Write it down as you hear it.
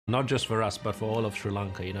not just for us but for all of Sri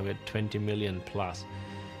Lanka. With 20 million plus,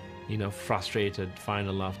 frustrated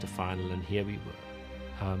final after final, and here we were,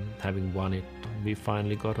 having won it, we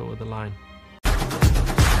finally got over the line.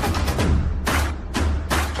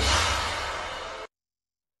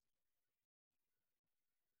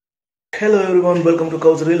 Hello everyone, welcome to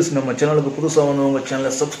Gowsi Reels. நம்ம சேனலுக்கு புதுசாக வந்தவங்க சேனலை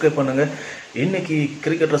subscribe பண்ணுங்க. இன்னைக்கு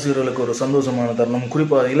cricket ரசிகர்களுக்கு ஒரு சந்தோஷமான தருணம்,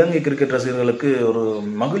 குறிப்பாக இலங்கை கிரிக்கெட் ரசிகர்களுக்கு ஒரு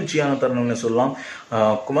மகிழ்ச்சியான தருணம்னு சொல்லலாம்.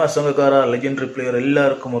 குமார் சங்கக்காரா லெஜெண்டரி பிளேயர்,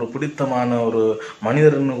 எல்லாருக்கும் ஒரு பிடித்தமான ஒரு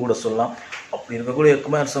மனிதர்னு கூட சொல்லலாம். அப்படி இருக்கக்கூடிய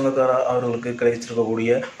குமார் சங்கக்காரா அவர்களுக்கு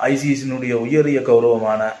கிடைச்சிருக்கக்கூடிய ஐசிசியினுடைய உயரிய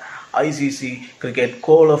கௌரவமான ICC cricket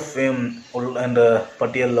goal of fame என்ற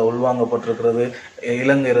பட்டியலில் உள்வாங்கப்பட்டிருக்கிறது.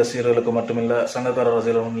 இலங்கை ரசிகர்களுக்கு மட்டுமில்லை, சங்கக்கார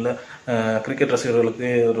ரசிகர்களும் இல்லை, கிரிக்கெட் ரசிகர்களுக்கு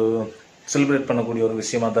ஒரு செலிப்ரேட் பண்ணக்கூடிய ஒரு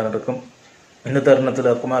விஷயமாக தான் இருக்கும். இந்த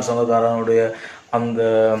தருணத்தில் குமார் சங்கக்காரனுடைய அந்த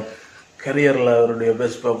கரியரில் அவருடைய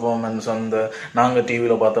பெஸ்ட் பெர்ஃபார்மன்ஸ், அந்த நாங்கள்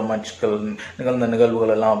டிவியில் பார்த்த மேட்ச்கள், நிகழ்ந்த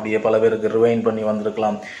நிகழ்வுகள் எல்லாம் அப்படியே பல பேருக்கு ரிவைன் பண்ணி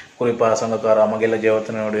வந்திருக்கலாம். குறிப்பாக சங்கக்காரா மகிழ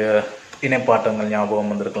ஜெயவர்தனனுடைய இணைப்பாட்டங்கள்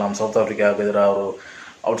ஞாபகம் வந்திருக்கலாம். சவுத் ஆஃப்ரிக்காவுக்கு எதிராக ஒரு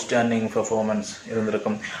அவுட்ஸ்டாண்டிங் பெர்ஃபார்மன்ஸ்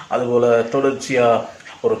இருந்திருக்கும். அதுபோல் தொடர்ச்சியாக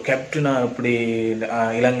ஒரு கேப்டனாக எப்படி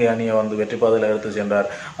இலங்கை அணியை வெற்றி பாதையில் எடுத்து சென்றார்.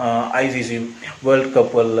 ஐசிசி வேர்ல்ட்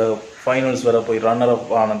கப்பில் ஃபைனல்ஸ் வர போய் ரன்னர்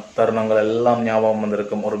அப் ஆன தருணங்கள் எல்லாம் ஞாபகம்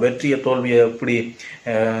வந்திருக்கும். ஒரு வெற்றியை தோல்வியை எப்படி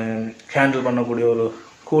ஹேண்டில் பண்ணக்கூடிய ஒரு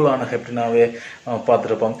கூலான கேப்டனாகவே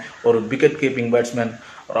பார்த்துருப்போம். ஒரு விக்கெட் கீப்பிங் பேட்ஸ்மேன்,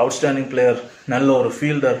 ஒரு அவுட்ஸ்டாண்டிங் பிளேயர், நல்ல ஒரு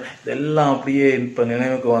ஃபீல்டர், இதெல்லாம் அப்படியே இப்போ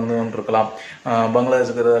நினைவுக்கு வந்துருக்கலாம்.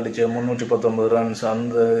 பங்களாதேஷுக்கு அடித்த 319 ரன்ஸ்,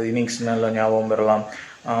 அந்த இன்னிங்ஸ் நல்ல ஞாபகம் பெறலாம்.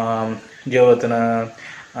 ஜெயவர்தன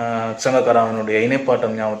சங்கக்காராவினுடைய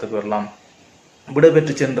இணைப்பாட்டம் ஞாபகத்துக்கு வரலாம்.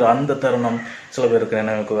 விடைபெற்று சென்ற அந்த தருணம் சில பேருக்கு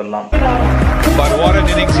நினைவுக்கு வரலாம். But what an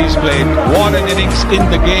innings he's played, what an innings in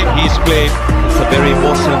the game he's played. It's a very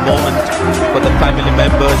emotional moment for the family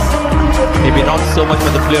members. Maybe not so much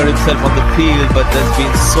for the player himself on the field, but there's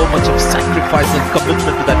been so much of sacrifice and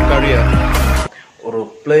commitment to that career. ஒரு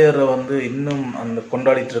பிளேயரை இன்னும் அந்த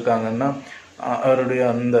கொண்டாடிட்டு இருக்காங்கன்னா அவருடைய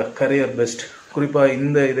அந்த career best. குறிப்பாக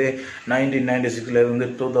இந்த இதே 1996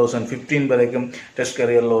 2015 வரைக்கும் டெஸ்ட்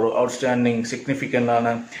கரியரில் ஒரு அவுட்ஸ்டாண்டிங்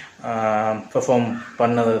சிக்னிஃபிகண்டான பெர்ஃபார்ம்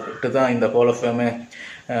பண்ணதுட்டு தான் இந்த கோல் ஆஃப் ஃபேமே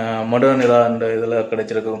மாடர்ன் இரா என்ற இதில்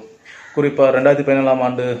கிடைச்சிருக்கும். குறிப்பாக 2017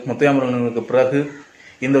 ஆண்டு முத்தையாமரனுக்கு பிறகு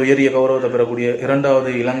இந்த உயரிய கௌரவத்தை பெறக்கூடிய இரண்டாவது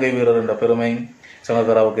இலங்கை வீரர் என்ற பெருமை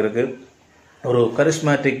சங்கக்காராவுக்கு இருக்குது. ஒரு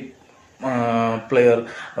கரிஸ்மேட்டிக் பிளேயர்,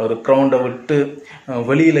 ஒரு கிரவுண்டை விட்டு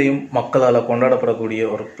வெளியிலையும் மக்களால் கொண்டாடப்படக்கூடிய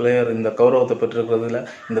ஒரு பிளேயர் இந்த கௌரவத்தை பெற்றிருக்கிறதுல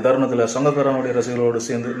இந்த தருணத்தில் சங்கக்காரனுடைய ரசிகர்களோடு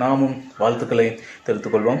சேர்ந்து நாமும் வாழ்த்துக்களை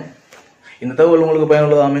தெரிவித்துக் கொள்வோம். இந்த தகவல் உங்களுக்கு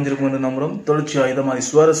பயனுள்ளதாக அமைஞ்சிருக்கும் என்று நம்புகிறோம். தொடர்ச்சியாக இதை மாதிரி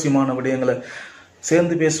சுவாரஸ்யமான விடயங்களை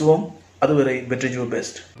சேர்ந்து பேசுவோம். அதுவரை better you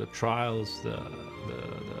best.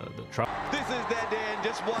 This is their day, and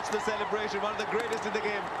just watch the celebration. One of the greatest in the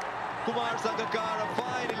game. Kumar Sangakara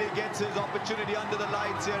finally gets his opportunity under the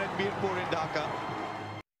lights here at Mirpur in Dhaka.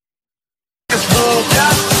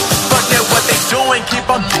 Forget what they doing, keep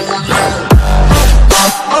on